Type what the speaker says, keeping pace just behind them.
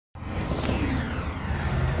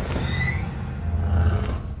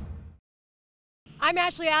I'm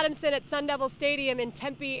Ashley Adamson at Sun Devil Stadium in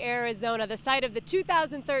Tempe, Arizona, the site of the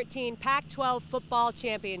 2013 Pac-12 Football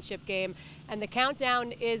Championship Game, and the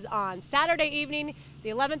countdown is on. Saturday evening, the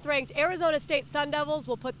 11th ranked Arizona State Sun Devils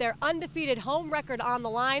will put their undefeated home record on the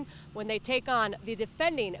line when they take on the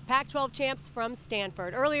defending Pac-12 champs from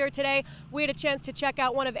Stanford. Earlier today, we had a chance to check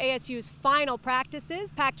out one of ASU's final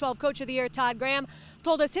practices. Pac-12 Coach of the Year Todd Graham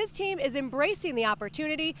told us his team is embracing the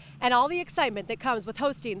opportunity and all the excitement that comes with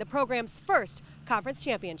hosting the program's first conference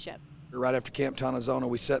championship. Right after Camp Tonazona,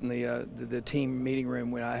 we sat in the team meeting room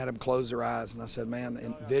when I had them close their eyes, and I said, man,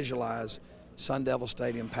 and visualize Sun Devil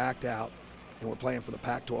Stadium packed out, and we're playing for the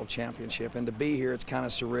Pac-12 championship. And to be here, it's kind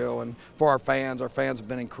of surreal. And for our fans have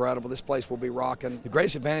been incredible. This place will be rocking. The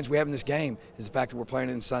greatest advantage we have in this game is the fact that we're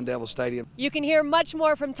playing in Sun Devil Stadium. You can hear much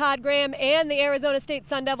more from Todd Graham and the Arizona State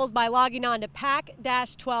Sun Devils by logging on to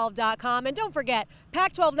pac-12.com. And don't forget,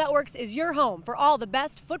 Pac-12 Networks is your home for all the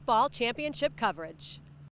best football championship coverage.